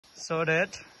so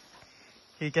that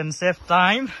he can save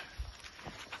time.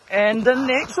 And the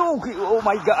next, oh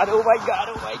my god, oh my god,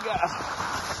 oh my god.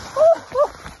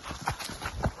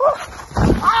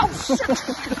 Oh shit!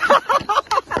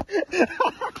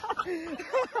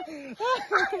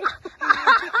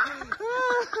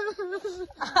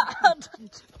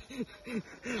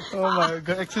 Oh my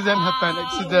god, accident happened,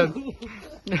 accident.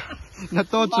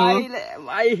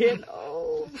 My head,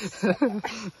 oh.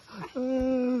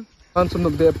 On some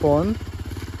of the pond.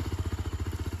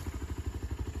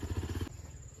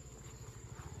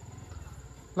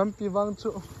 Lampi Vang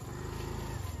Chu.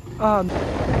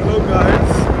 Hello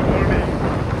guys, good morning.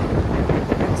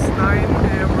 It's 9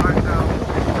 AM right now.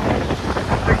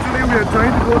 Actually we are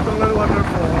trying to go to Tonglon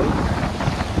Waterfall.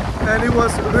 And it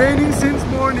was raining since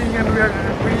morning and we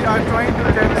are trying to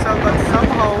cancel, but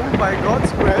somehow by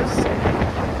God's grace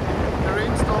the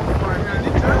rain stopped for a minute.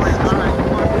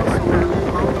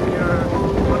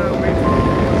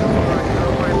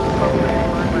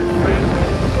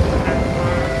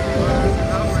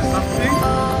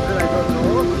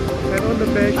 The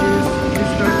bag is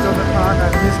Mr. Jonathan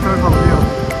and Mr. Hao,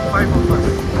 5 of us.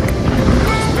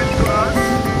 It's good to us.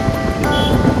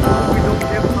 We don't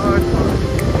get hurt or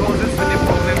causes any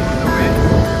problem on the way.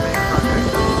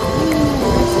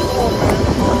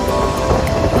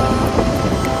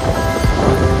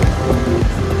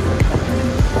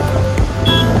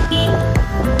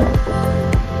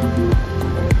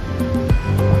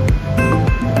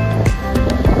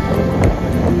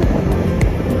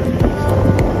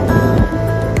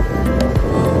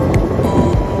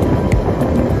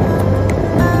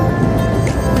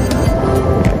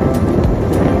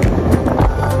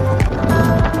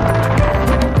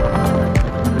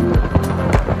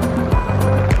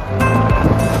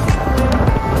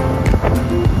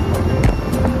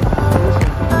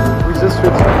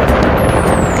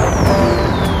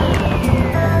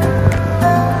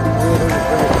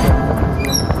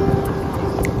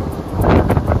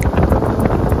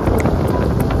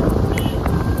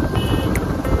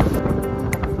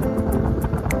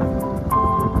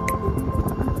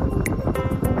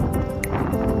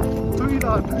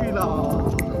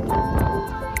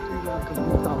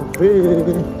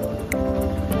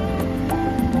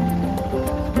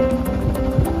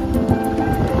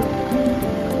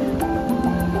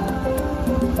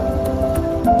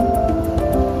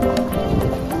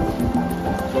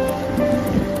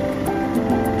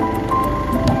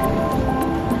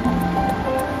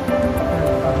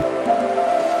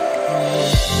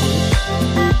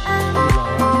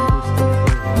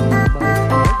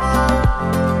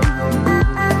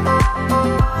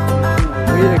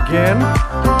 Again.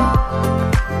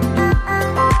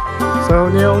 So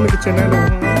now only the channel.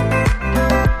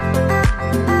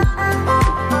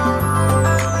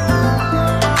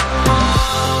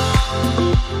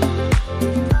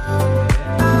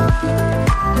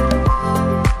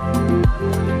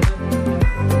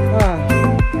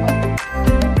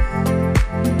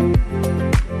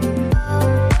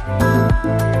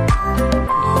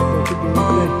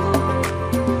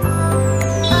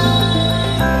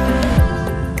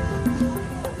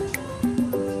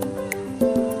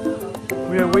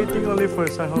 We are waiting only for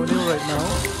Saturday right now.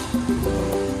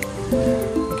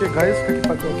 Okay guys,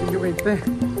 can you wait there?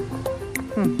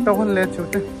 Tao không lẽ chịu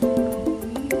thế.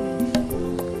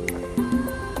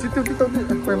 Chỉ tiêu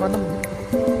đi quay mà nằm.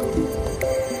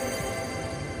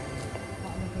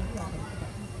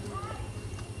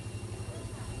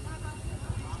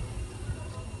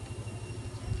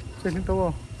 Chơi những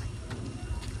tao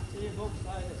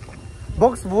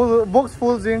box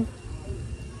full zing.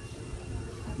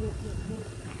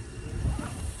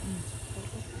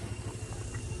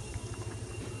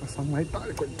 Máy tải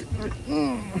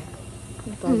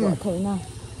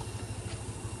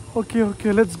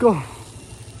Okay, let's go.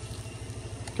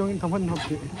 Cho những thằng học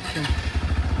chị.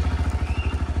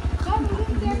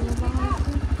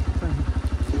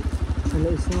 Hello,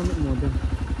 Islamic model.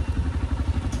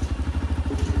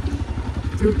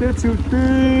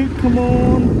 Tilted, come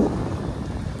on.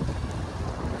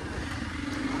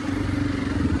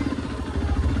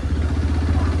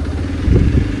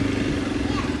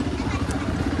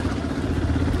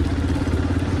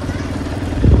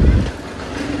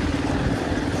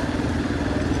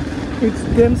 It's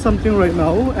 10 something right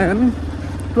now and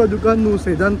produkan nu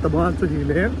sedan tabangan to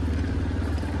hile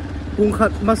kung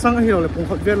khat masang hilo le kung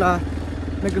khat vela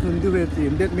negative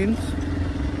rating. That means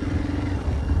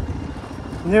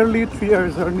nearly 3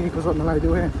 hours journey ko sa malay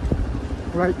do right.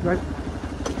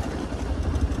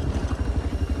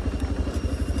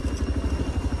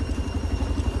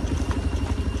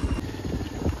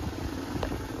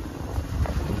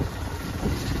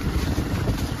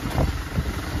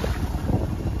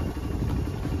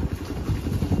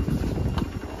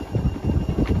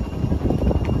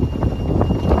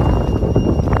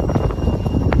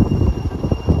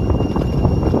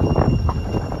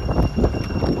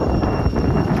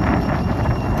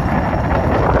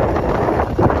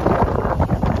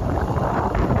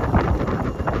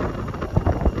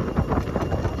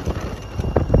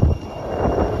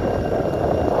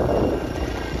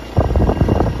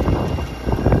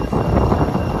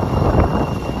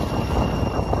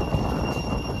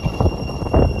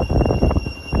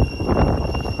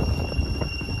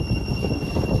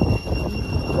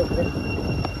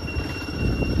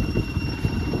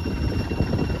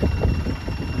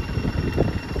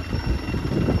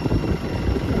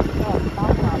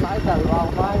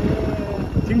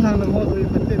 hàng là họ rồi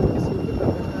vấn đề là cái số rất là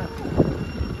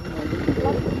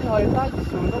lắm rồi ta chỉ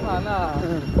số nó mà là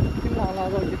nhưng mà là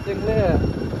rồi cái chân lên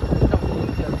trong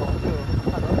những chuyện đó chứ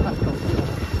là nó thật đầu tiên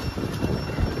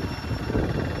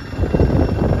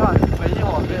rồi mấy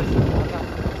nhỏ về số đó là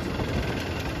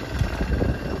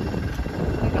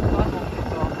cái cách toán không thì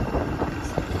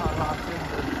cho là trên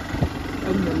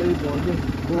anh lấy bỏ đi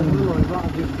bỏ rồi ra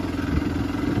đi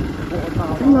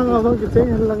chúng ta vào cái chế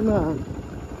hình lăng nè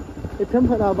cái thêm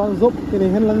phải là bằng giúp cái này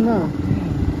hình lăng nè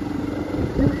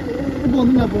cái bọn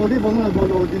nó bỏ đi bọn nó bỏ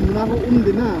đồ thì nó có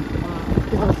đi nè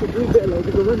cái hàng số đưa về lại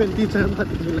thì có bên đi chơi thật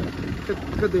như là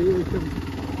cái đấy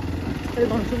cái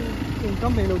bằng chung cùng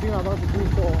các mình đầu tiên là bằng số đưa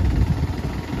cho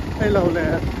hay lâu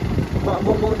lẹ bạn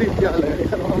bông bông đi giờ lẹ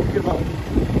cái đó cái bằng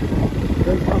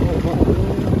cái bằng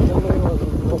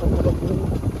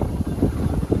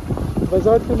bây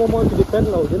giờ cái món thì depend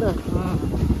lâu thế nè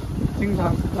chính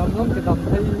xác làm lắm cái làm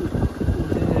thấy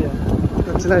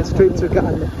it's like straight to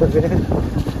God but it's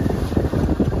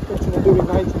gonna do it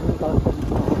nice and done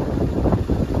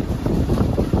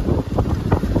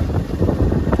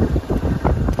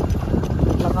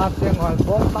là ngắt tiếng ngoài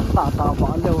phố tắm tả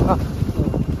bỏ liều ha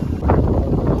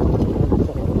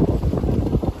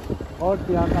ở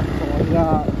kia đặt rồi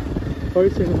là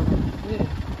thôi xin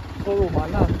cô đủ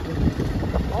bán à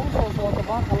ông số tao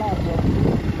bán khá là nhiều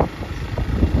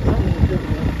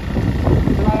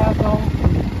là xong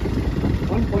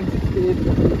 1.68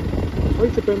 thôi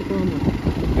sẽ bên không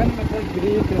kan macam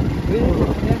grey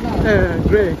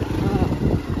grey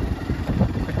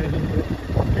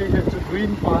okay have to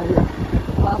green fire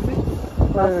classic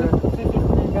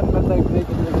kan macam grey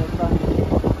kita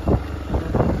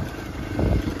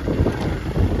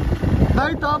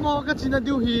hai ta mo ka china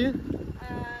diu hi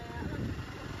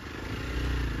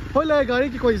hoi le gari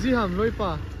ki koi zi ham roi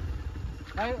pa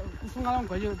ai sunga long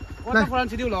koi water fall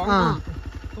chi diu long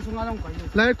sunga long koi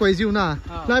lai koi ziu na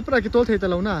lai pra ki tol thei ta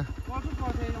lo na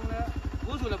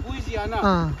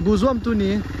gu zuam tu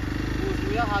ni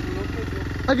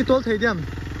a ki tol thei diam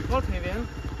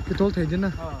ki tol thei din na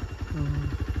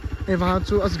e wa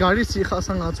chu as gari si kha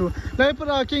sanga chu lai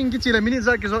pra king ki chi le minute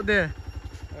za ki zo de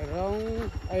rong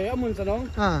ai amun sa long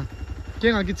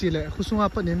king a ki chi le khusunga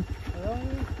panin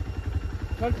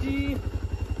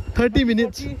 30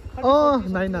 minutes oh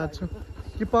nai na chu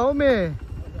ki pau me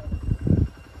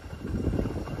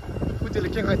ku ti le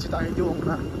king a chi ta hi ong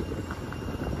na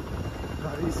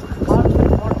gari si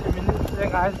 40 minutes se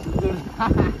ngai si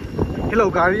hello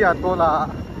gari a to la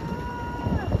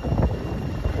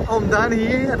om dan hi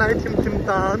anai thim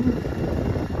tan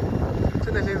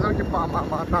chune se zo ki pa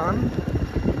ma tan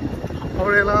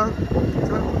orela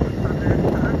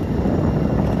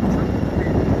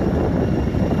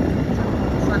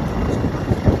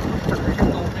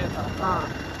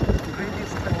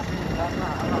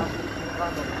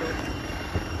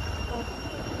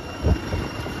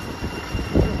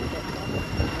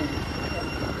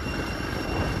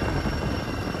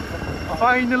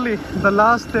Finally, the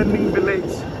last standing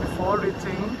village before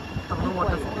reaching Tonglon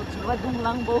Waterfall. Tuibong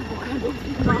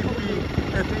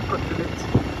ethnic village.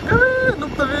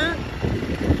 Look the way.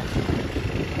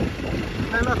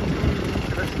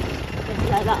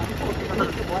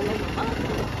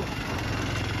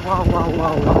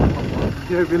 Wow.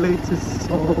 Your village is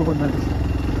so nice.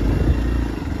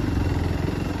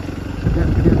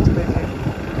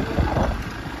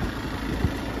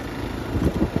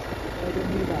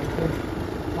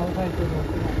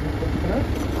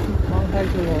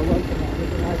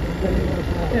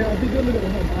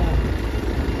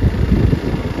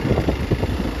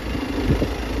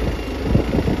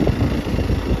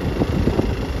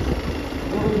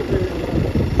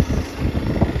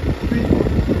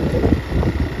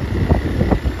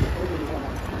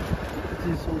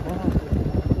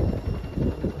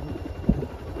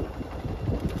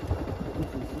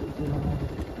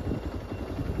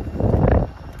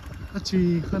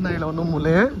 Chị cái này là nó một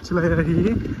lẽ chỉ là gì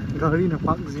gari nó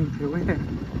park dừng thiếu ấy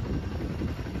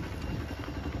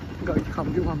gari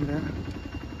khăm cái hầm đấy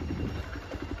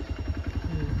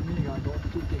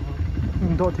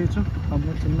độ thế chứ hầm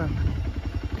nó chính là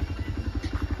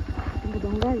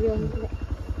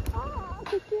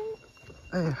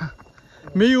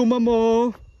miu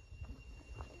mamo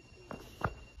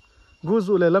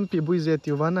guzu le lampi bui je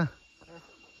tiwana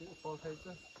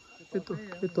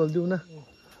itu diu na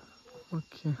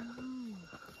okay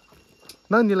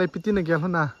nang nilai piti na gyal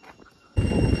na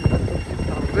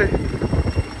ve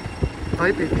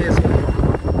vai pe tes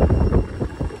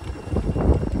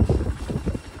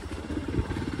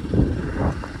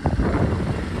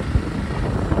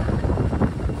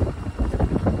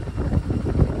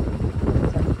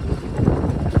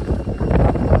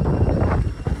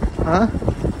hả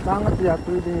đang ở nhà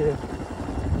tôi đi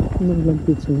mình làm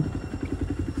gì chứ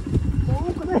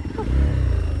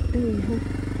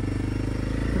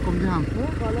cùng đi hàng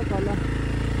có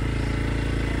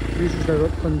this is the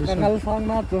road condition kangal sang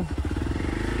na to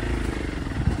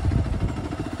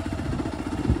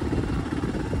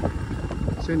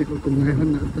Saturday Nikho cùng ngày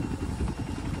hơn nữa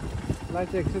lại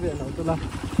check sự điện nào tôi là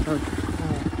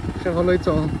sẽ có lối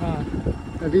chọn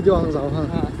video hàng rào ha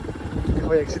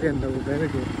có accident đâu very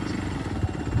good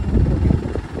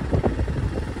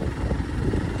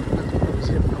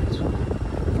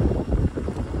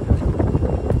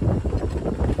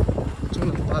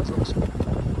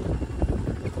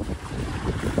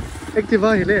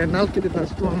Activa hele nal kiti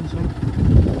tas tuang so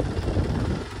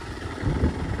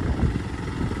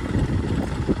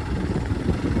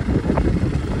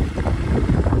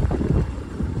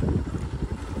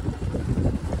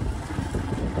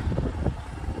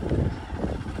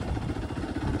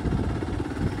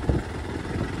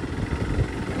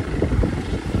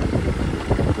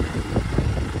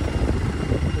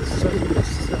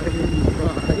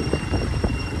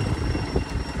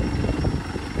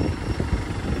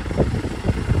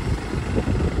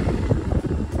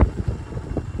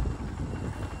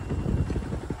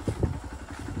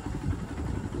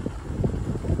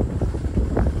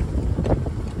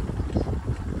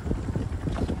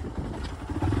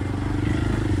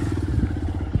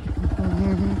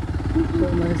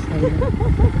nice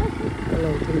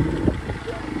hello to you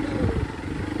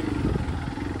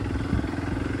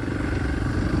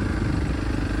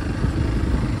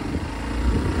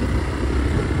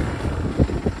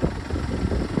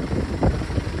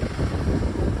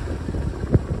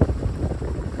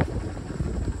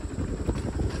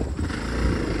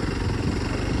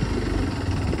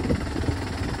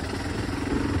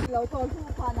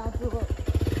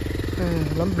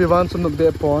lam biwan sun be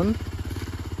pon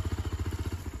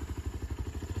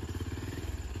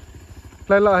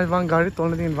lai lai wang gari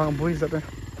ton din wang bui zabe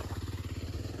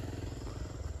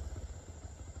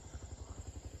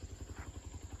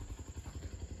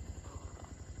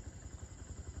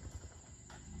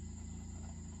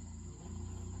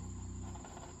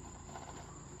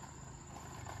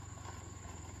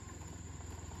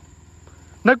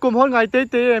นักกลุ่มฮอนไงเ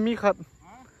ต้มีขัด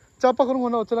เจ้าปักคนค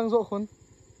นเอาจะลังโซ่คน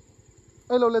ไ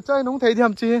อ้เราเลยใจน้องไทยที่ท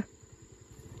ำจี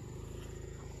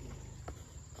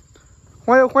ค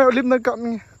วายเอาลิฟต์นักกับ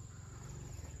นี่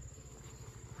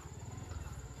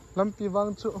ลำปีวัง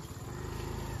จุ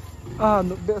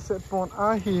นุเบสเซปอน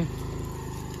ฮี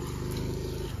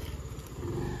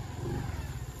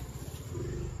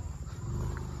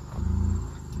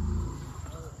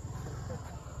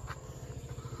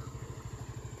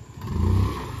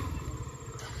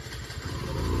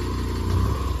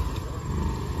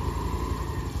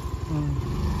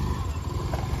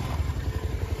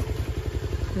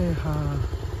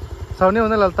sao nếu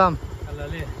nó là tam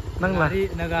năng là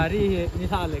nagari ni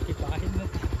sa le ki pahin na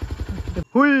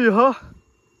hui ha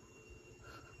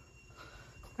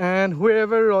and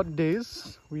whoever wrote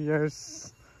this we are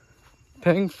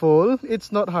thankful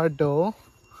it's not hard though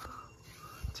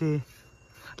chi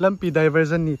lampi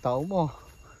diversion ni tao mo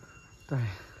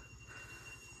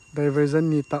diversion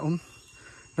ni tao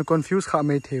na confuse kha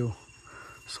mai theo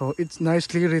so it's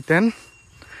nicely written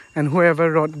and whoever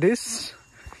wrote this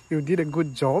you did a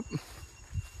good job.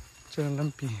 Jalan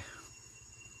lampi.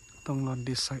 Tonglon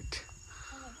this side.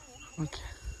 Okay.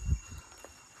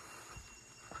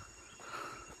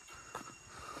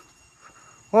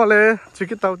 Ole,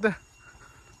 check it out.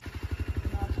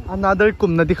 Another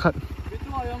kum na dikhat.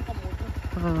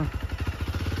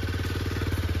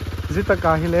 Zita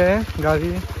kahile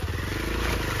gari.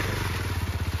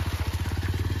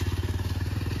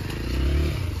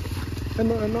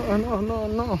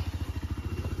 No.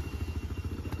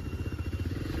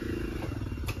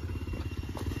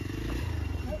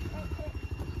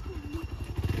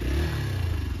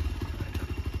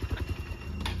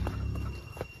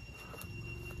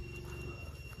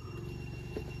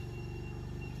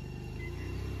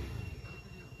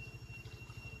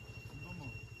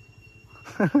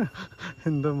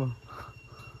 Hindi mo.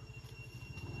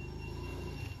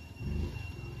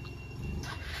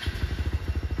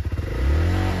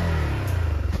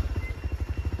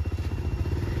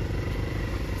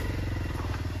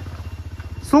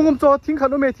 Sungum choทิ้งขัด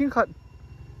ไม่ทิ้งขัด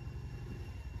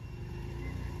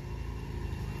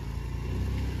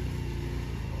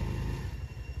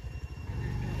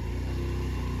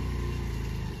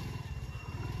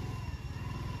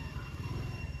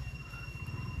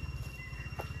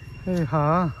Hey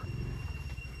ha.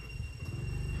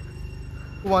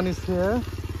 One is here.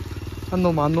 And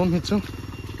no man no hichu.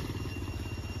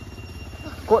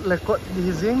 cốt lại cốt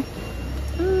đi riêng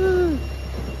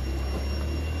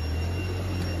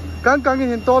càng càng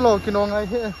hiện to lo cái nó ngay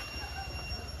hết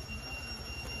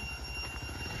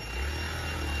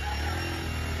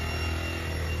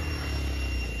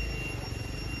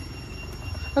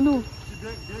anu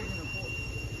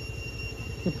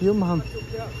cái phiếu mà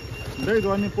đây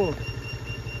rồi anh po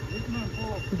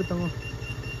cái tao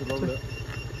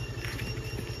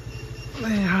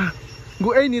này ha gu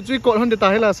ấy ni truy cột hơn để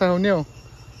tài là sao nhiều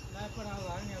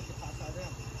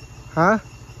hả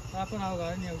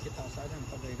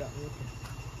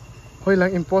hơi là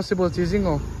impossible chỉ riêng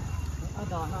ngô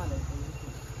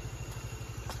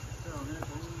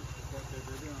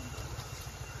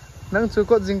nắng chú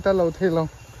cột riêng ta lâu thế lâu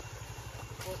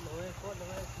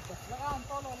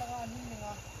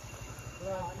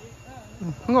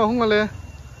không ngờ lẽ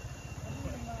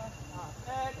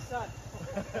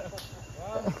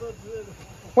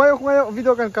quay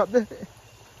video kan cặp đấy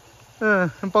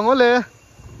bằng ngó lẽ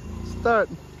start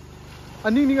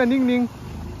anh ninh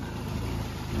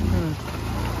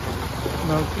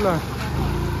nào cứ là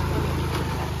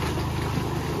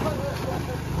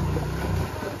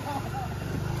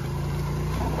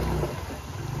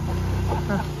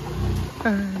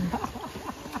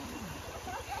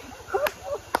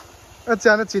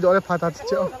cha nó chỉ đó là phá thật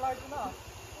chịu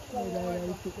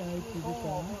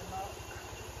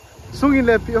xuống in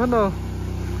lẹp hơn nào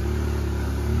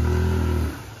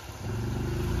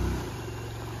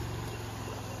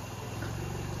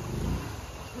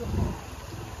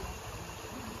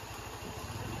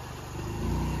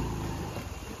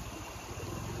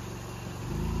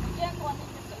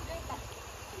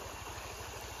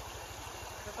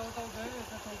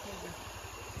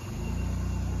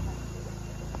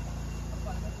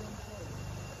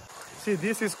See,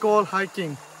 this is called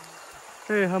hiking.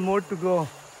 Hey, have more to go.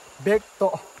 Back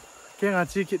to kaya nga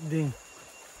chikit ding.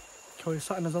 Choy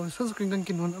sa na daw sa screen ng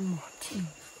kinuan ang mga.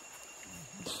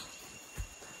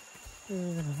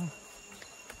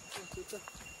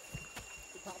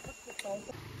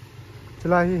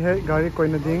 Chila hi hai gari koi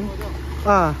na ding.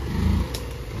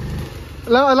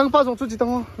 Lang pa song chu chi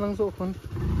tang lang so khon.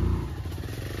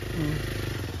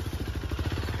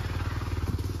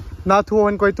 Na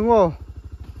thuon koi tungo.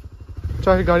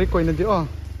 Chai gari koi na di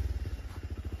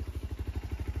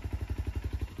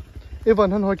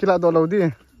Evan han hoi kila do lo di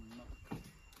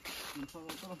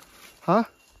hả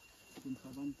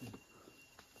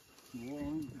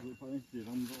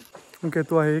okay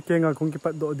tua hi kenga kong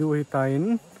kipat do di hi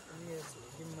tain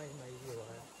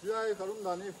ai karum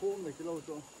dani phum ne kilo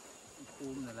to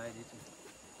phum ne lai di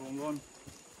Tonglon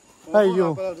ai yo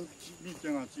mi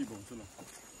changa Tuibong chula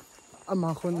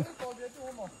ama khon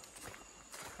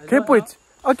ke poit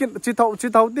akin chi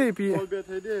tau de pi be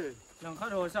thei de Lamka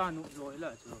Town sa nu rồi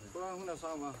là rồi. Ba hôm nào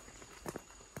sao mà?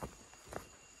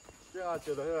 Cha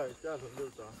chờ đấy, cha thử lưu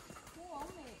trả.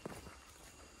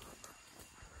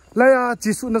 Lại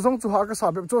chỉ số nó giống chú họ cái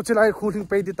sạp bếp cho chỉ lại khu thinh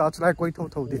bay đi ta chỉ lại quay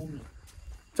thâu đi.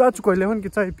 Cha chú quay lấy hơn cái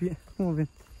trái pi, không biết.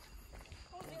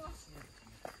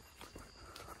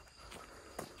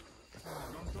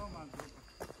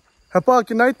 Hapa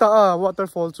cái này ta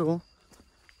waterfall chú.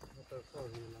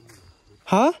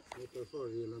 Hả?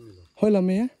 Hơi làm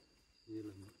gì?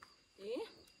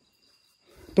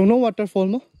 Tonglon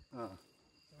Waterfall mo?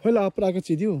 Hoy la pra ka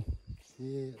chi diu.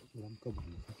 Si Lamka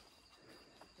Town.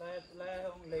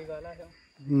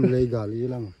 Lai gali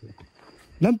lang.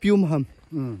 Lam pium ham.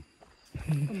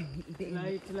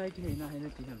 Lai ki na hai na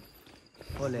ti ham.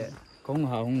 Ole kong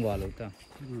ha hong wa lo ta.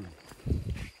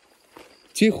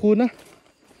 Chi khu na.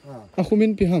 Aku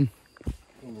min pi ham.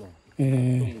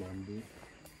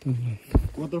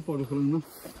 Waterfall khulun no.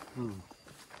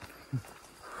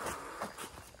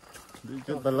 Đi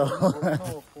cho ta lo.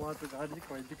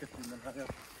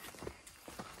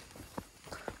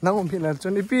 Nang om phi la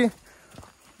chon ipi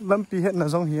lam pi het na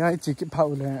zong hi ai chi ki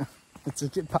phau le chi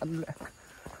ki phan le.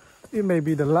 It may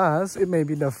be the last, it may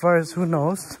be the first, who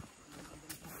knows.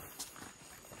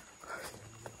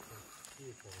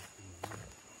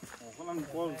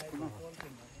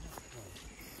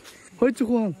 Hoi chu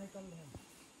khong.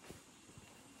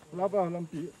 La ba lam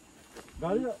pi.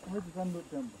 Gari hoi chi kan do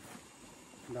tem.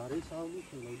 Dari sao ni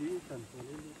thử lấy đi cần thử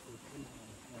lấy đi.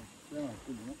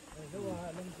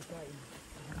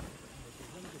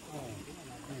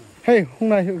 Hey, hôm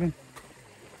nay hiệu kìa.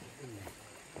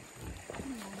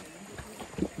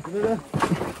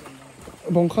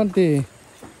 Bóng khăn tì.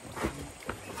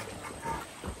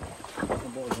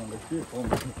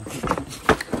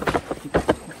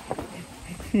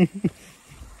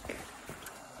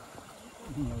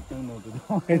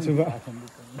 Hey chú vợ.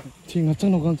 Chị ngọt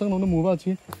trăng nó mua vào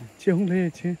chị. Chị không lê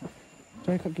chị.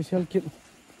 trái khát cái xe kiện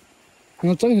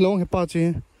nó chẳng hiểu hay pa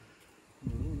chứ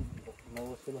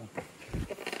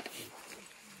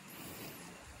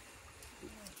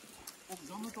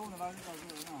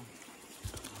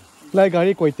lại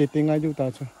gari quay tết ngay chú ta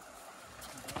chứ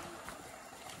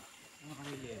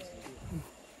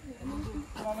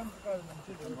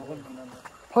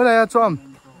hồi này cho em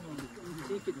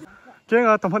cái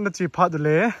ngà tầm hơn là chỉ phát được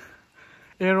lẽ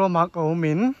arrow mark ở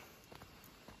min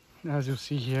as you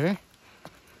see here.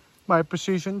 My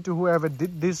appreciation to whoever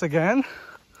did this again.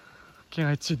 Can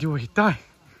I see you die?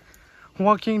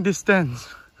 Walking distance.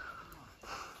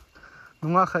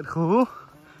 Nunga khat khu.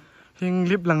 Hing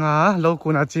lip langa lo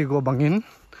kuna chi go bangin.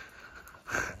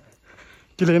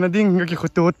 Kile na ding ki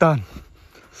khutu tan.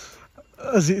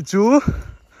 Azi chu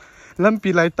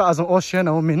lampi lai ta zong ocean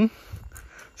au min.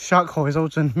 Shark hoi zo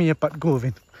chen mi pat go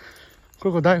vin.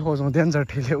 Crocodile ho zong danger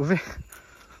thileu ve.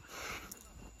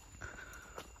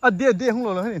 Ade hong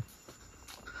lo hin.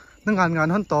 Ngan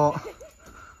hon to.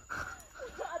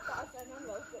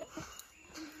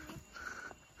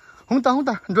 Hong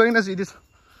ta drawing na si this.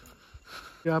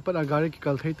 Ya pat agari ki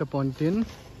kal thai ta pontin.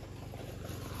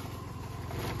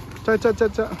 Cha.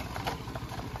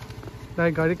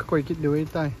 Dai gari ko koi kit deui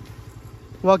tai.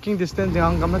 Walking distance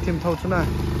ang gam na thim thau chuna.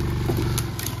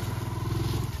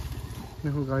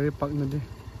 Ne hu gari pak na di.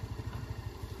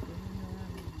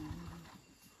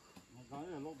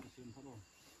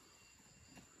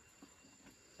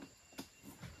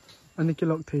 Anh cái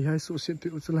lọc thấy hai số xịn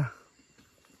tiểu chứ là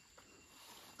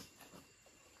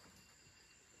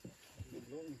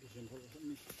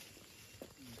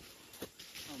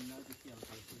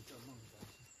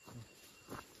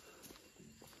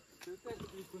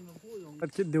bắt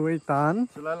kết điều ấy tán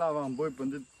Sẽ là vàng bôi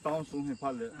bẩn đi tao xuống hay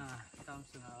phát lệ tao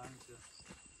xuống là ăn chưa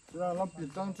là lắm bị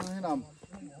tăng cho hay làm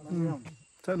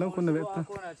chắc lắm con này vậy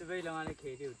con là chỉ về là anh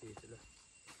kể điều gì chứ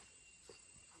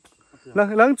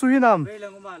lăng chú ý nằm về là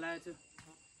cũng bảo lại chứ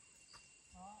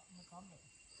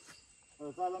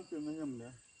ra lắm tiền nó nhầm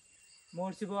đấy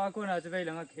một số bữa con là chỉ về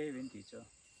là anh kể bên tí chứ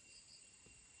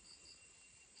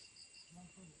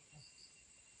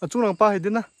ở chung lăng pa hay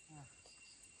đến na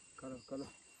calo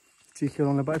chỉ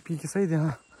kiểu là bãi pi cái xây đi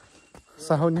ha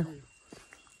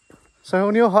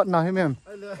sao nhiêu hot nào hay mềm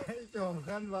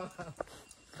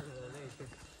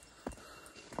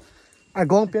à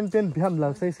gong pen bị hầm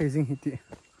là xây dinh hít đi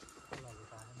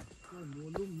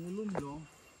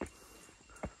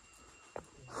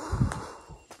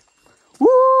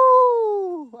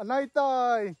anh này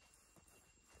tay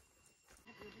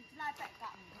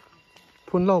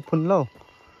phun lâu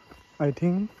I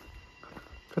think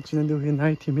cái chuyện điều hiện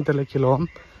nay thì mình ta lấy kilom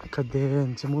cái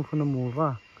đèn chỉ muốn phun mù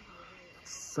va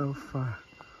so far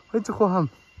hơi chú khó hầm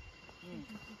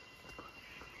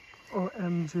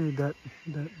OMG that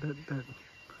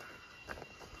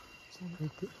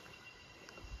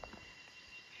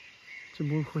chỉ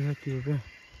muốn khôi hài tiêu về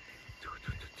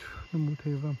nó muốn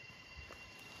thấy vâng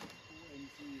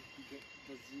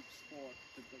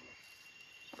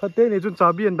thật tế này chúng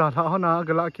ta biết đạt họ na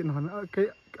cái lạ kiện họ cái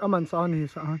aman sao này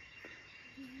sao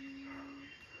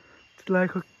lại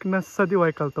có cái sao đi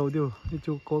vay kaltau điều đi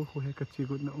chú call khôi hài cái gì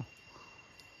cũng nấu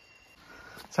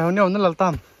sao nhau nó lal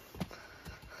tam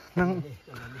nang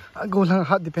go lang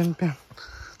hat depend pen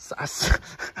sas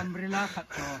umbrella khat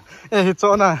to eh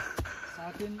cho na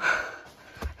satin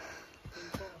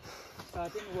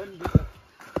 1 liter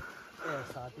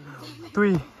satin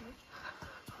tui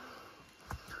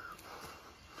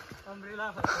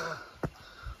umbrella khat to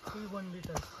 1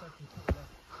 liter satin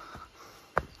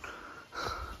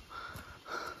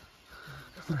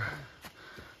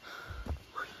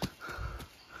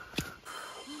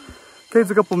cái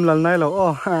gì cái bùm lần này là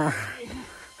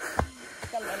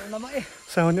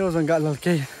sao nếu rằng gạt là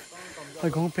cái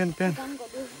phải có pen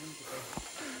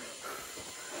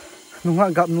nung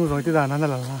hạng gặp nu rồi thì đàn nó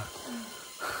là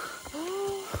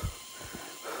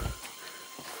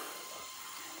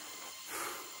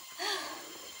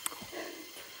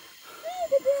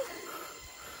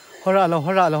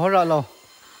hoa ra lâu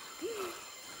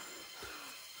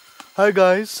Hi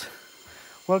guys,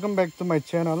 welcome back to my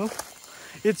channel.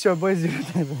 It's your boy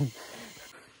 07.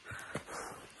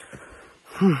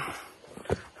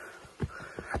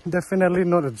 Definitely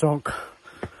not a joke.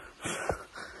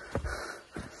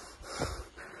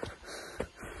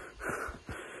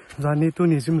 Zani tu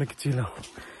ni zim lagi chilo.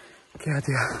 Kaya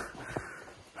dia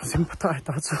zim patah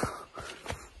itu aja.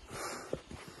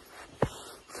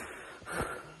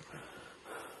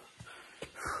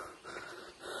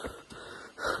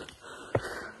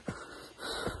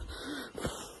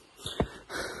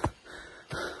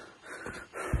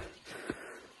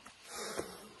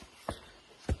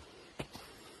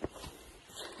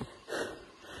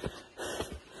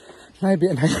 ngay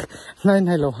biển này ngay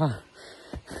này lầu ha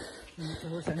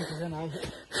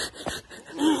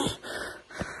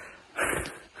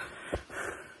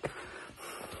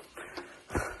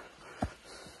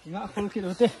ngã không kịp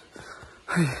đâu thế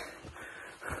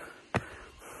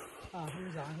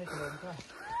không dám hết rồi thôi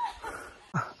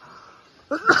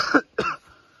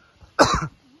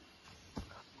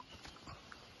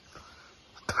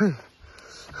thôi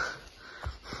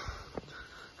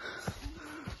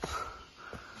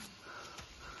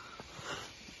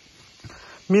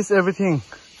miss everything.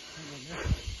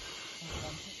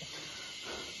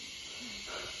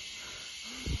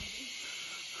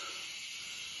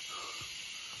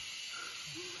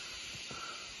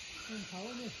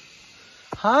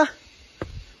 Hả?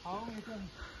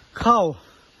 Khâu.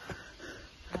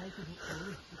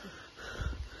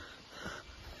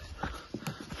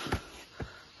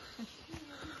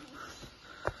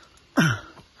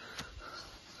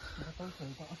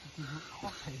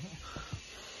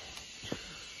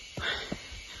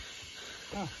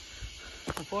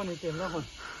 con này tiền đâu rồi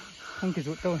không thể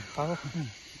rút đâu khó không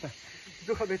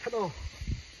rút khỏi bế thắt đâu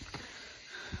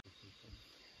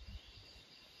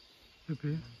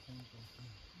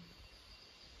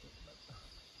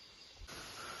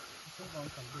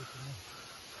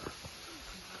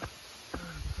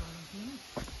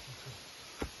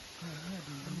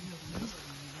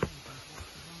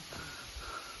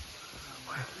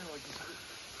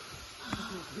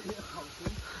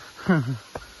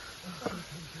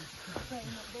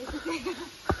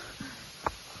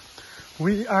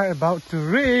We are about to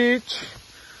reach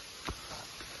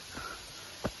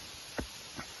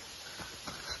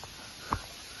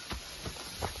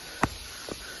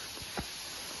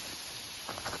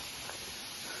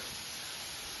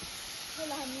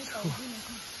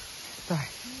đây.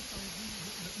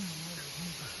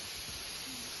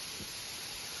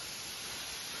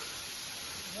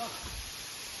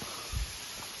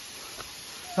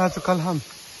 Ra cho Kalham.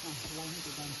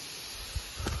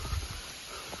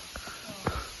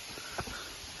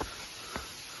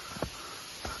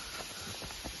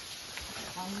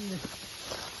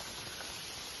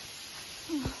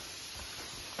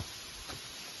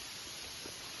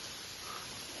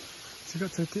 Chị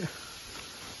chơi tiện.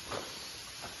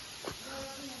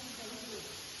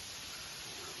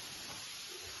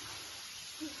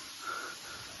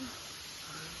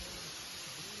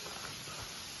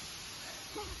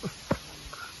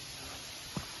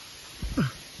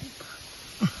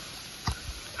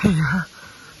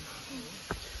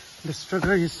 The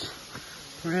struggle is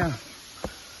real.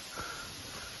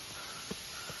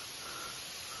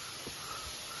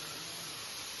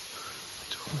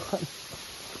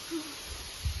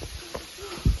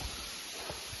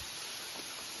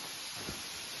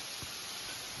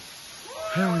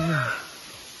 Hell yeah.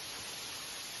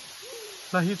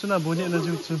 Là hi chỗ nào bố nhẹ là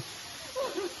dư chứ.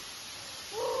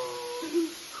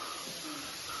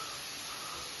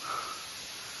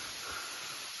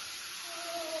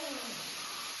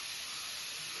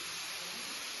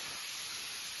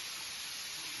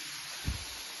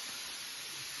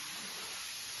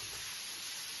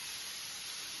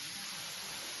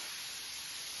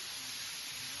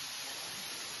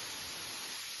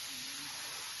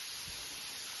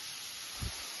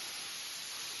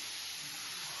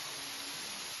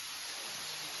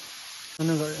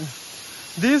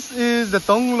 This is the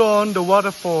Tonglon, the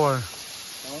waterfall.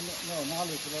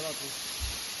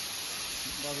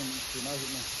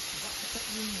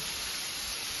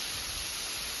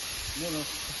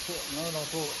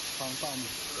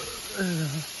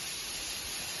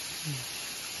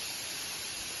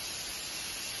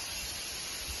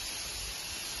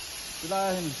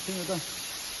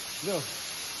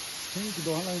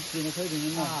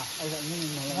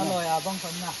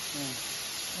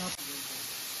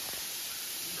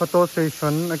 Photo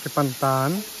session at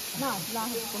Pantan.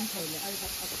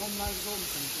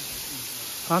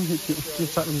 I'm hitting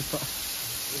kisah ini pak.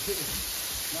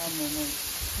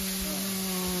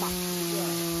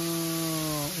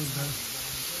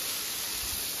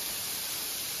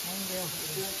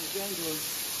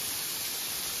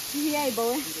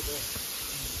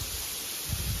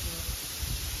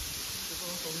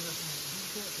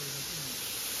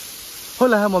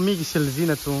 Hola, ha mami kisah lagi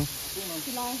na tu.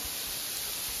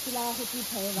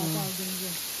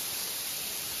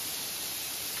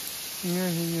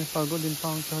 Nghe phải có điện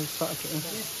thoại cho sợ chứ.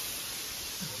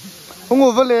 Không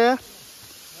ngủ vào lẽ.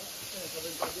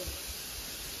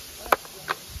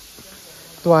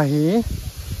 Tua hi,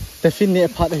แต่ฟินเนี่ย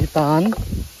พัดหิตาน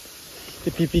แต่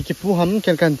ปีๆกิผู้หำ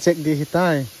กันเจ็กดีหิตา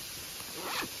ย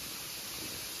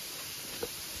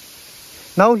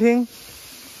น้าวเลี้ยง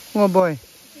งัวบ่อย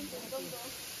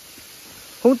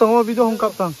Không tao video không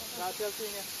cặp tầng. Ra theo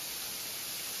xin nha.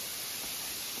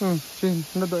 Xin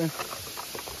nó đợi.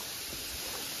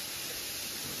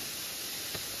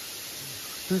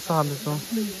 Thứ sàn được không?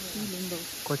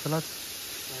 Coi cho lát.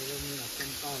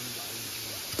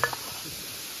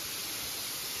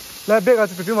 Lại biết là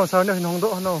chỉ phim màu sao nữa hình hồng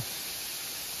độ nào.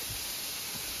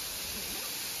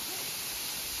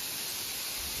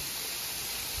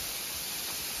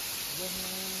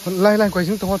 Lại quay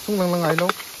xuống tao xuống lăng ngày đâu.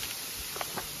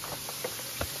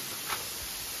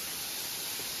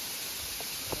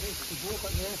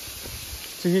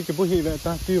 Chỉ cái bút hi vậy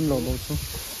ta tiêm lẩu lẩu xuống.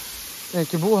 Này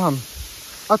cái bút hầm.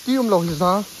 À tiêm lẩu thì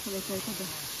sao?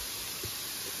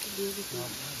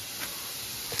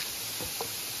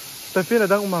 Tại phía là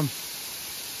đang mầm.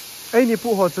 Ấy ni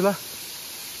phụ họ chứ là.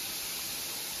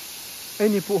 Ấy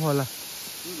ni phụ họ là.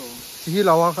 Chỉ hi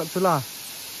lẩu à chứ là.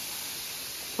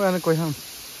 Quay anh quay hầm.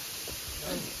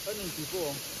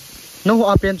 Nó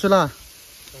họ bên chứ là.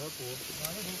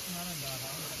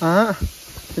 À,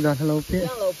 thì đã lâu phía.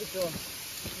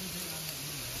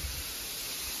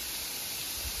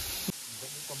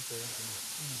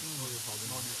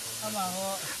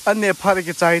 Anh này phát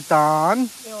cái trái tán,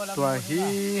 tuổi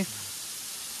hi.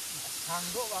 Hàng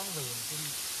độ băng rừng trên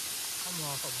không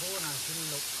ngờ phẩm vô này trên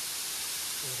lục.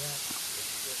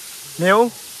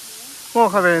 Nếu ngô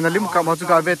khai về là lim cặp mà chú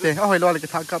cả về tê, hồi lo là cái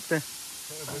thác cặp tê.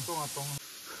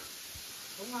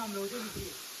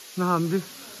 Nam đi.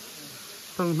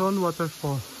 Tonglon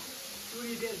Waterfall.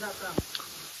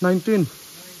 19.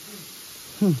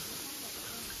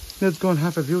 Let's go and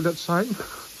have a view that side.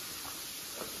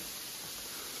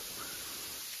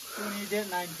 Date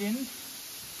 19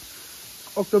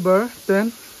 October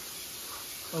 10.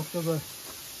 October.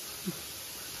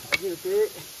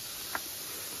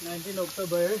 19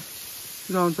 October.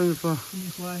 Down 24.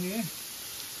 Qua here.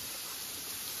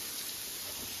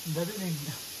 Đó định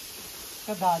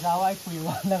các đà giáo ai quỷ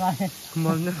vào là ngay.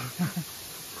 Mòn nhá.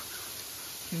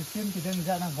 Thì phim thì đơn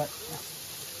giản là vậy.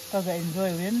 Các bạn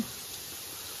enjoy win.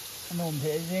 Nôm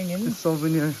thế riêng in.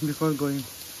 Souvenir before going.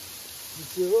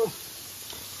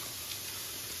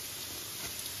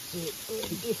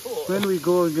 When we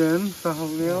go again,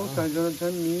 Sahawil,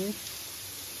 Jonathan, me,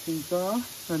 Sinta,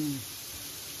 and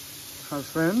her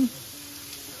friend.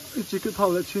 Chị cứ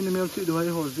thâu lại chuyên email chị đuổi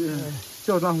hồi gì.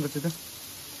 Cho ra không có chị đấy.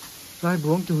 Lại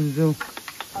buông chủ rượu.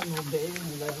 Ăn nôm thế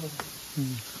mình lại hơn.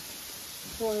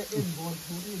 Thôi em buồn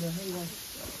thú đi là hay rồi.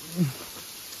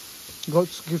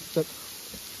 God's gift.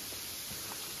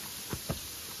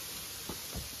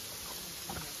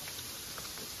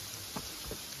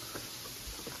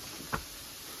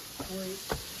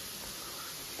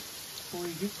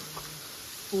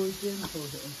 Ôi trên thôi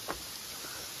rồi.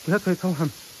 Hết thấy không hẳn.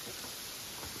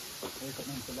 Ôi cậu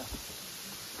mình là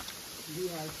đi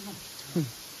ai chứ mà.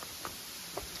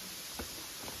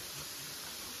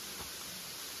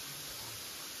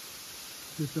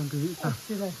 Đi sang cái gì ta?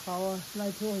 Thế này sao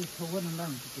lại thôi thấu vẫn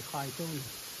đang chỉ khai tôi.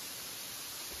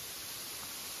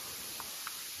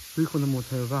 Quý con là một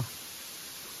thời vào.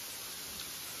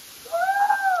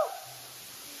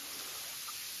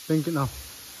 Lên cái nào?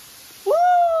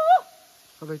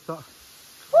 Sao đây sợ?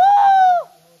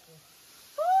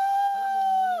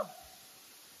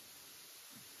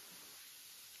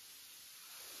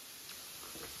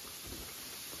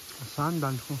 Sáng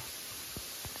đàn không?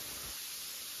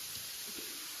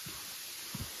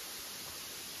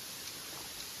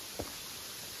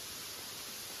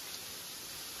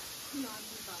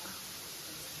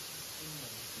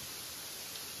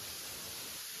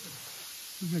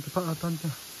 Này cái phát ở tân chưa?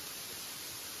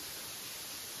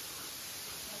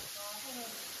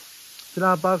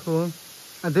 Sila pa ko.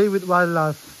 A day with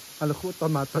wildlife. Ala ko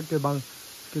tama tag ke bang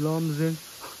kilom zin.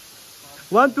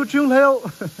 1 2 3 leo.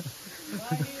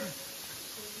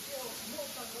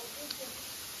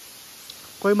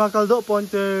 Koi makal do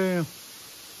ponte.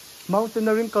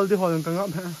 Mountaineering kal di hol kang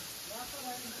ngam ha.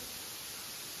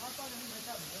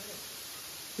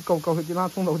 Cái cầu cầu thì la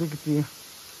không đâu đi cái gì.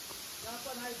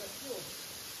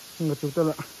 Ngật chủ ta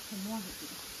lại.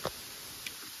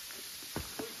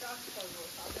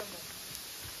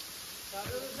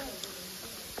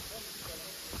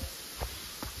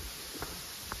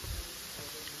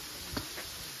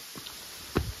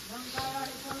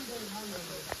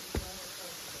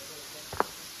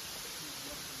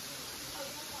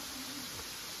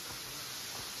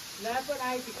 Lẽ bên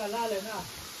ai thì cả la lên à?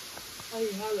 Ai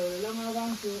ngã lời là ngã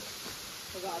vang chứ.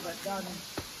 Gạ bật ra này.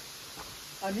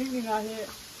 Anh ấy ngã hệ.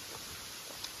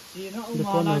 Thì nó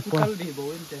ông mà chú cắt đi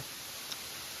bố em thế.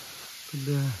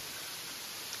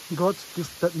 God's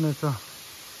giftedness,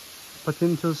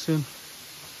 potential sin.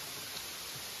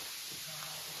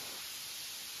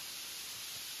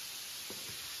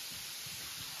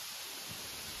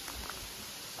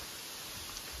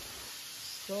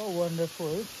 So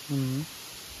wonderful.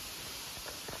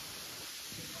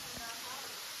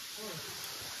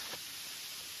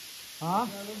 Hả?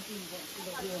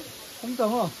 Không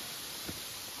cần không?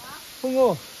 Không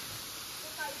ngô.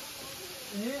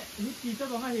 Ê, hít kì cho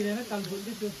bằng gì đấy nó cầm vững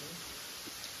chứ.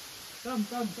 Come.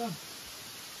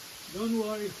 Don't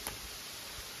worry.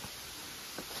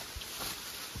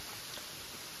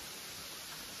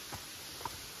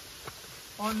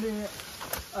 Only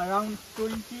around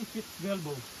 20 feet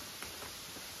elbow.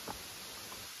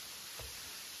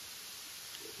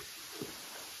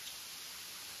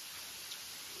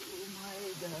 Oh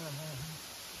my god.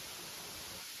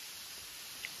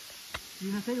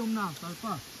 Nhìn thấy ông nào tao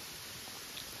pa.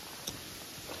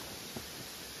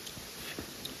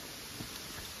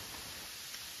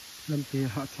 Làm gì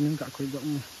họ chỉ những cả khối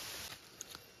động.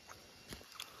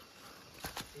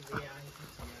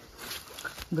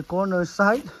 The corner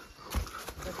side.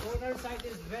 The corner side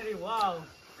is very wow.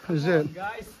 Is Come on, it?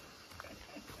 guys?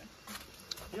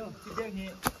 Yo, today ni,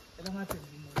 kita nak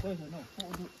poi no.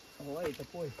 Oh, ay,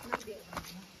 tapoi.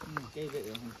 Kay vậy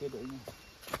rồi, kay đội nha.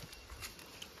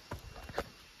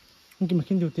 Mungkin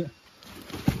makin jauh tiap.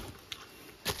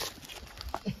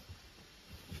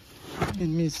 It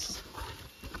miss.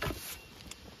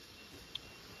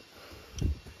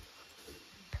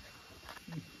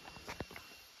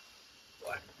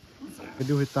 Cái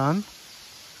hutan.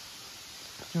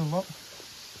 Nhiều lắm.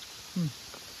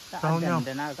 Tao nhau.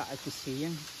 Để nào cái xí,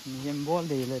 mình bol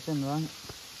để lại trên đó.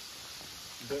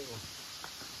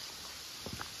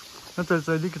 Nó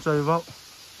chơi đi cái chơi vào.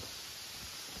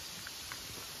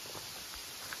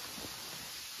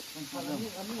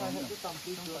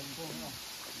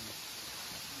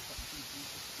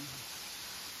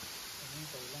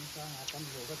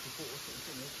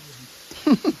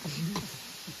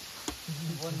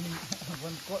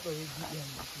 One caught rồi.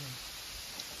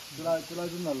 Tôi lại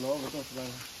rất là lố với tôi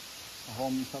lại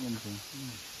hôm sau mình chơi.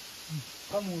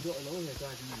 Có mù độ lố rồi cho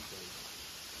mình chơi.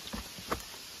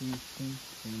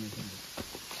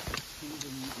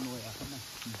 Nuôi à không này.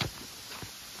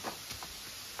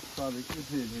 Sao đấy cái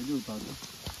thể đấy đủ tao.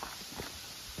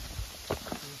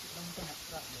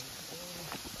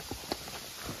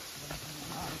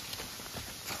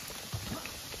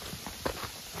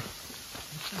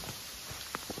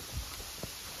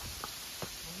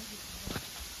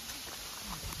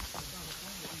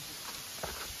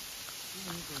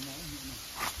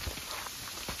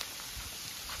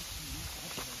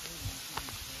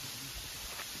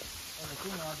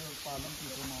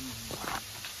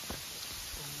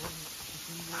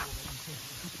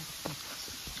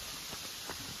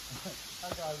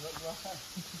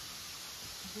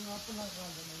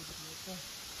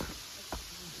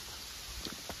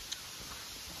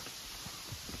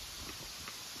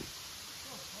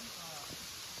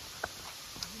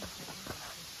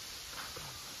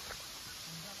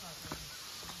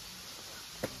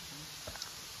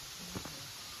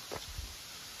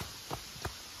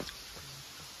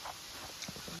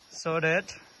 So that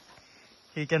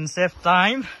he can save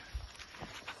time.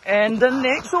 And the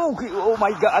next, oh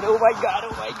my god. Oh,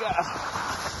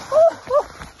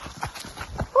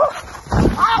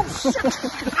 shit.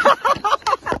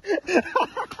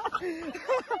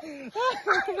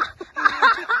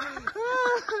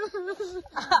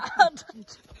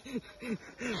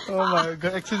 Oh my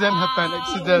god, accident happened,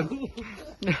 accident.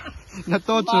 Nó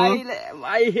to chú.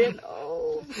 My head,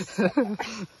 oh.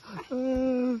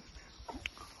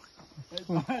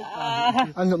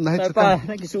 Anh ngậm này Tại pa,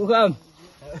 cái số không?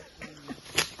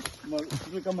 Mà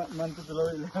cái mặt man tôi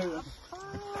lôi.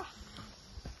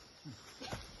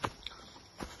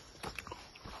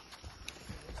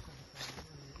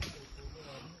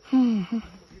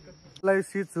 Lai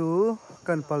si chú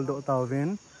cần pal độ tàu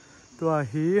ven tua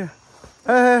hi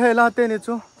hey la tên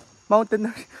chú mountain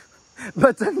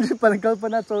but chân đi pal kal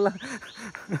pana chola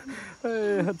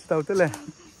tàu thế này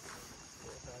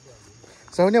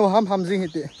sau này ham gì hết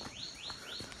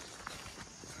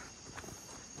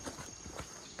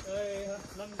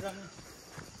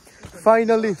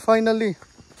finally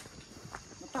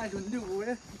Tại đồn lưu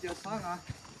ấy, giờ sáng à?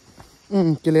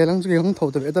 cái này lăng cái không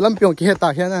thầu được,แต่ลำเปียงกี่ตา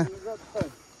แค่น่ะ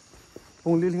อ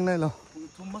งลีทิ้งได้หรอ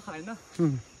Không mắc hải nữa.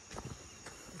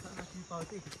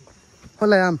 Có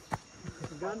lại am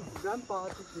Gan pa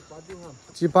chỉ pa tiêu ham.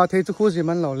 chỉ ba thấy chú khu gì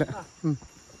mình lẩu lẹ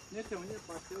Nhớ chồng nhớ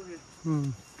pa tiêu hết.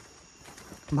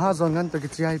 mà giờ ngăn tới cái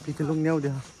chi IP cái lúc neo đi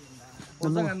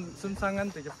Sum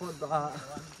sangan thì cái phốt đó.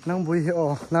 năng bùi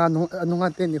hiểu là nung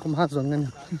ngắt tên thì không hát rồi ngăn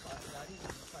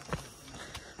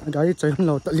cái chơi không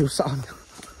lẩu tự liều sạo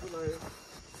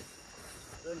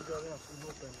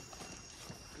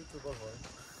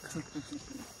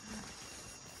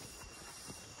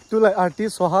tu lại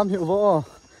artist so ham hiểu vô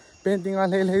painting à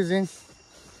lấy riêng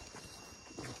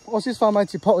osis farm ai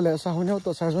chỉ phao lệ sao nhau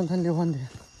tổ sản xuất thành liêu hoàn đi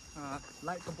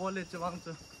lại cái bò lên cho băng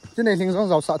chứ cái này linh giống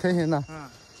giàu sạ thế hiện à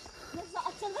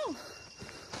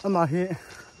mà hi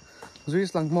duy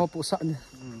lang mo phụ sạ nhỉ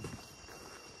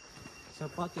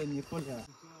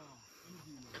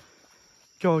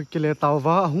cho cái lệ tàu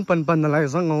vá hung pan lại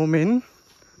răng ngầu mến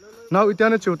nào ít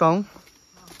nó chịu tông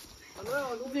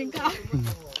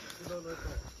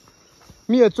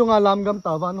mi ở chung làm gam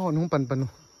tàu vá nó hung pan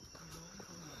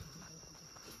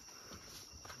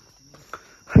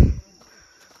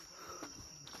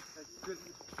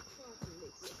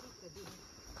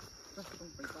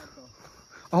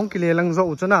ông kia lệ lang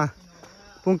dậu cho na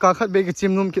vùng cá khát bê cái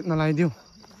chim nôm kịt nó lại điêu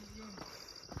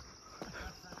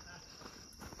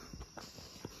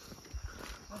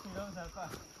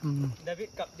David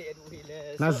cặp điện đủ hiện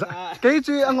là cái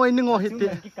chứ anh ngồi nương ngồi hết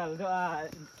tiệt cái cặp đó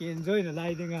kiên rơi là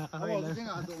lại đừng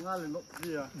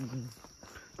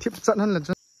thiếp dẫn hơn là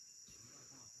chân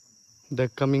the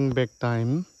coming back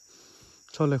time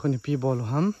cho lại con pi ball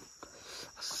ham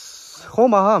khó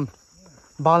mà ham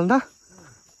ball na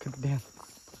cái đèn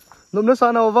lúc nó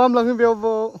sao nào vam là cái béo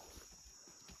vô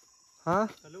hả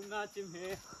lúc nào chim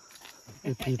hè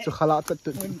cái pi cho khala tất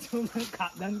tự chúng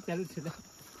cặp đang chơi chứ đó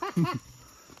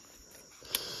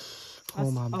khó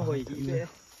mà hồi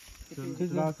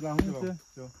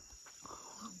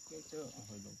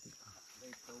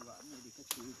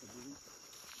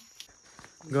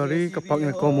gari kapak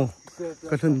na komo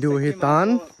katun diu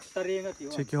hitan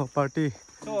cheki ho party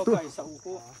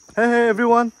hey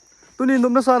everyone tuni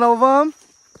num na sa naw vam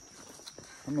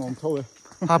Nôm thôi.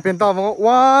 ha pen ta vong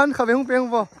one kha ve hung peng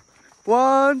vo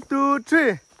 1 2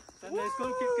 3 Sunday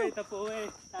school kịp cây tập phố ấy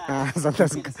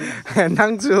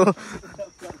nang chu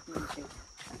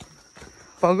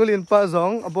pangolin pa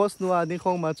zong abos nuwa ni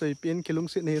khong ma choi pin kilung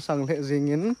sit ni sang le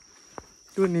jingin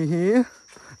tu ni hi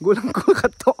gulang ko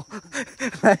khato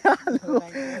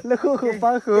la ko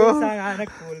pa ko sang à nó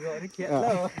cool rồi nó kia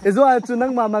lâu ezo a chu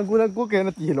nang ma gulang ko ke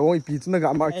na ti lo pi chu na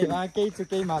ga ma cái mà cây chu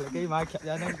cây mà là cây mà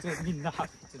kia nó chu min na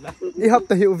i hap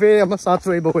ta hiu ve ma sa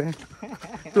choi bo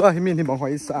tu a hi min hi bang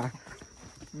hoi sa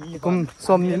kum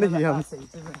som ni na hi ham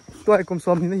tu ai kum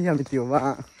som ni na hi ham ti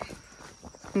wa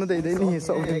nó đây đấy ni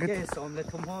sợ cái xóm là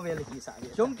thùng hoa về là gì sai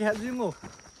chúng kẹt riêng ngô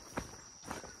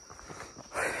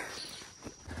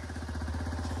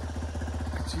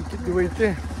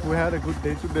we had a good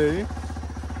day today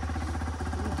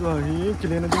rồi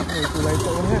cái này nó đi này từ lại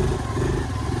chỗ hết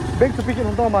back to pick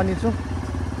it on mà đi chứ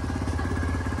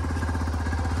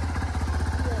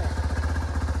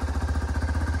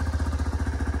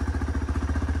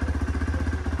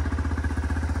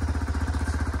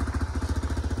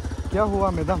क्या हुआ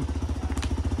madam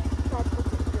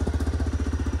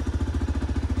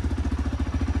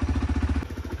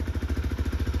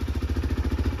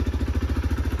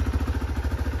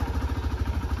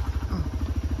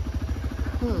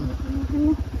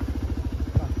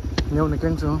nhiều này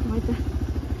keng chưa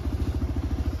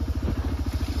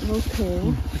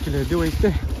Okay. cái này đi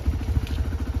it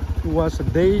was a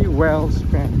day well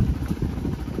spent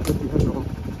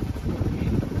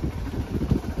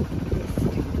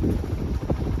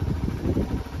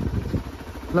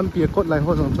lâm pia cốt lại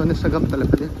hoa giống cho nên sagam tale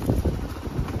pade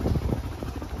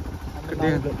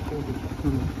cái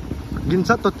gin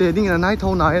sat to te ding na nai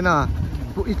thau na na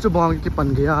bu ichu bang ki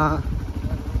pan ge ya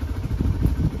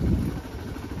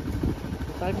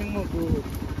timing một cú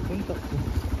cũng tập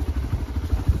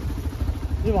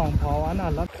đi vòng pháo án là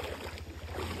lắm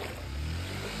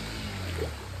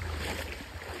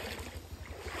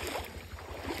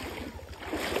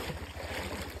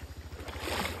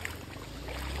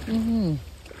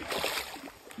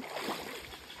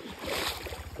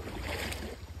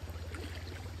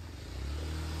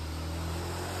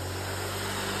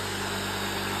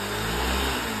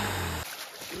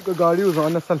cái gaड़ी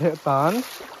उजान नसल है तान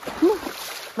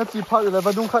ना चिपा ले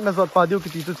बदुं खा ना जot पादियो की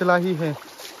तीतो चला ही है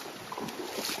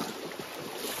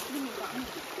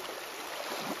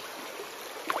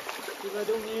bờ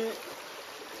đông như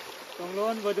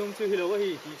Tonglon bờ đông chưa hiểu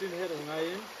gì chỉ chưa hết ở ngay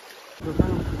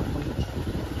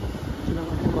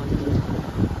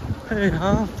hey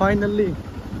ha finally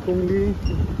cùng đi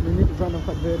minute ra nó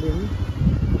phát về đến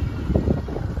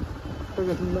tôi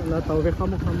gặp là tàu về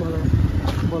không mà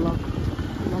bola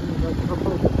làm người ta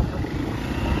không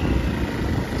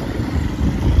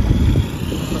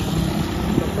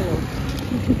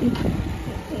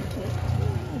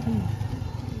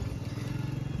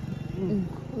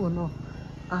no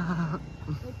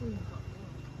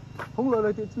không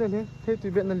lời thì trên này thế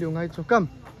tùy viện là liều ngay cho cầm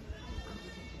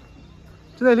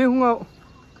trên này không ngậu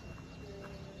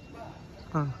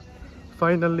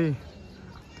Finally,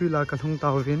 Tuila Kathong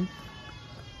Tawin.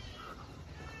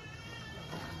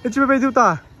 It's your baby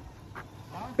duta.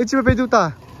 It's your baby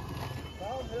duta.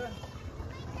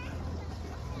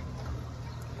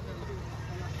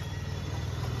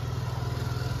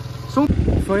 So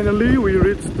finally we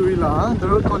reached Tuila. The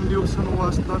road condition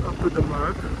was not up to the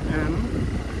mark and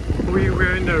we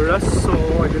were in a rush, so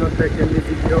I did not take any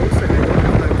videos and I don't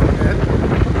have time for that.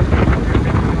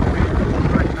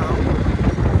 Right now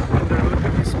and the road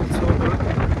is also good.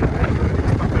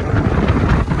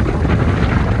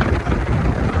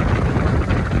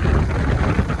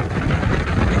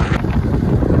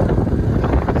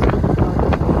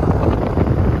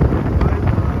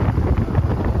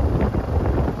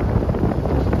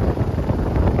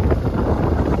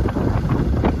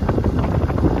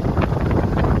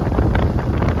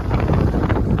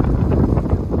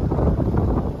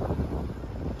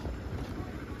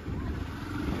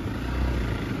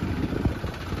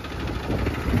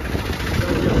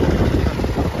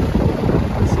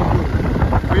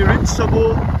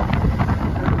 Sabo.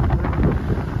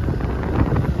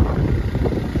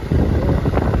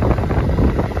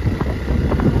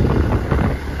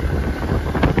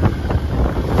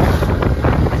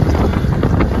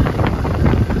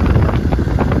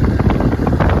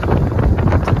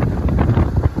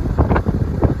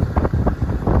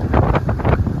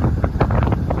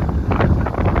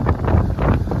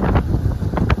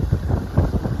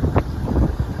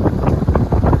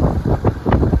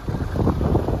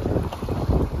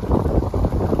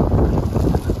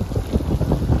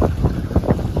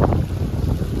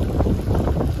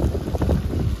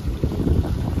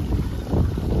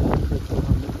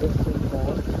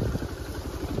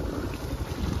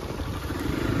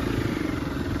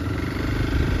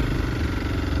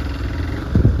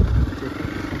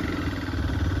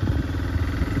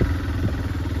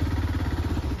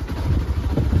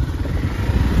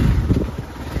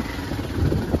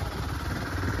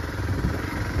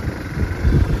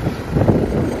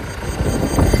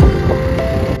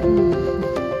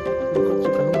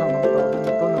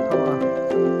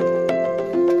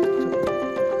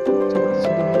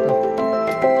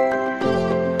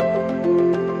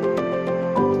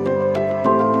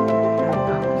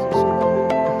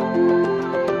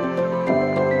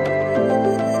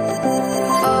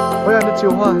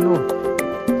 Chiều hoa luôn.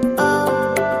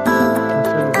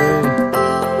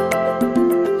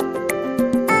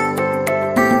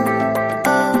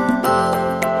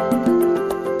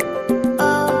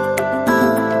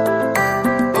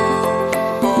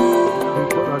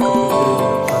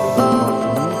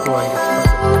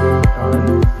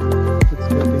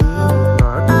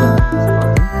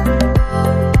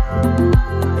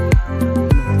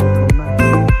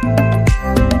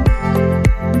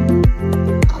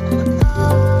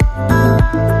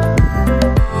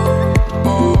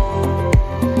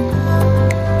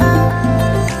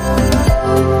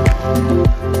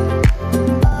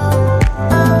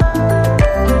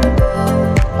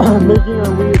 Making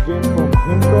our way again from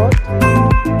Singngat.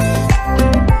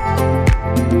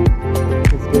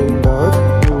 It's getting dark.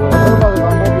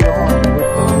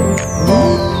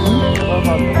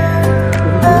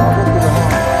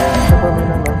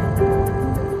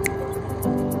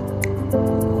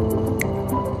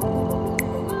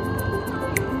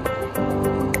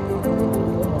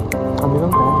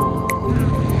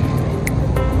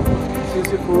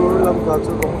 Lamka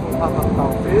Town.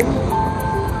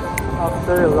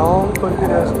 After a long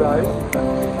continuous drive,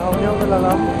 now we are going to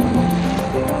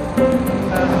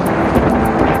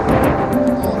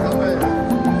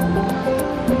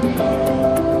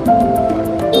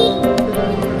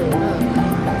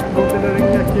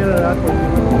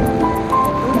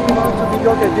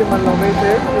video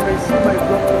you may see my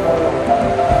vlog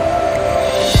tomorrow.